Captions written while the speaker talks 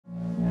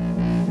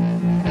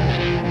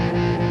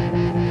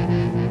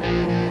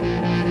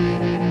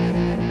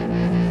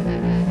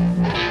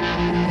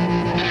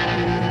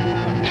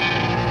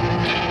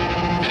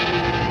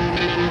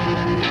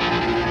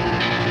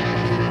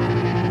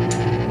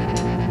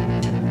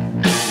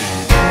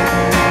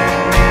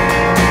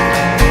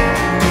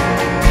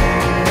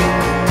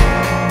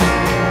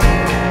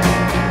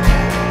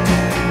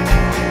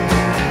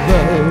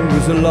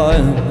clothes are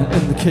lying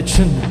in the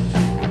kitchen.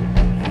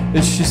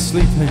 Is she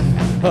sleeping?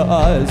 Her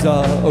eyes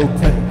are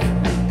opaque.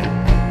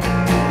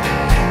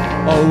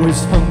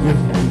 Always hungry,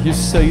 you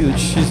say that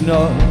she's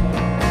not.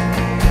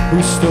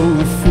 Who stole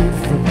the food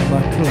from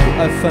my plate?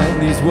 I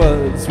found these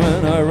words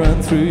when I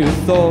ran through your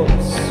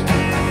thoughts.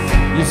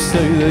 You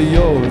say they're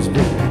yours,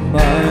 but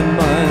mine,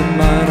 mine,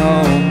 mine,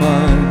 all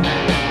mine.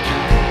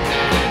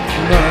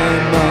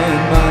 Mine,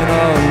 mine, mine,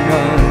 all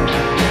mine.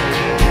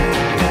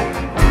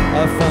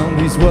 I found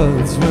these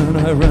words when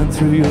I ran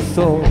through your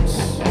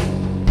thoughts.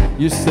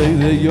 You say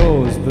they're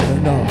yours, but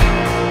they're not.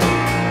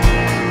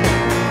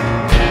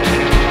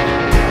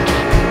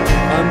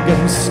 I'm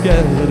getting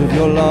scared of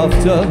your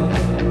laughter.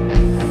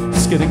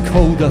 It's getting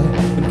colder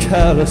and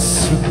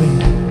careless with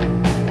me.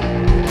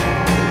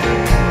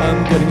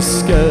 I'm getting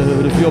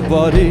scared of your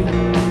body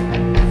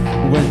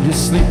when you're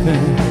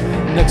sleeping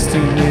next to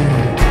me.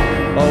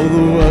 All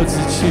the words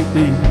that you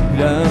eat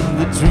and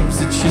the dreams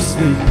that you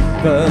sleep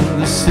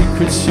and the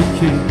secrets you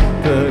keep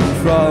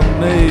from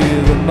me.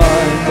 The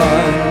mine,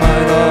 mine,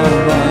 mine, all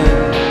mine.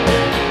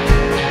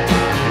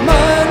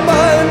 Mine,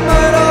 mine,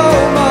 mine,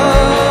 all mine.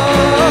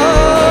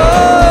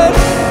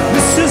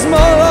 This is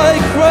more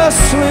like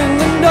wrestling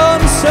than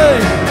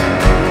dancing.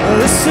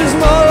 This is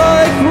more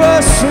like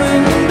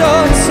wrestling than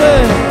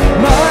dancing.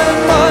 Mine,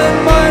 mine,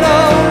 mine,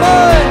 all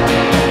mine.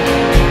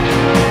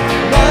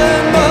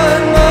 Mine,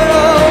 mine, mine,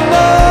 all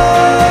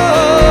mine.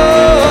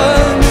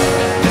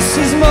 This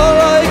is more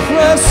like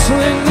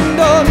wrestling than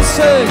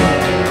dancing.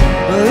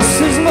 This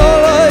is more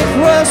like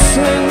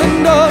wrestling than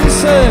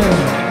dancing.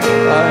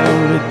 I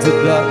only did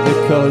that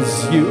because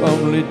you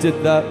only did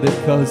that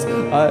because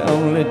I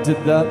only did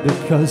that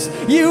because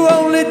you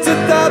only did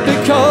that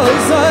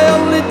because I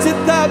only did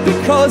that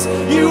because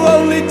you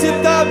only did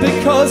that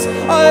because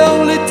I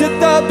only did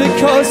that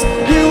because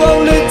you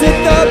only did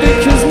that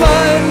because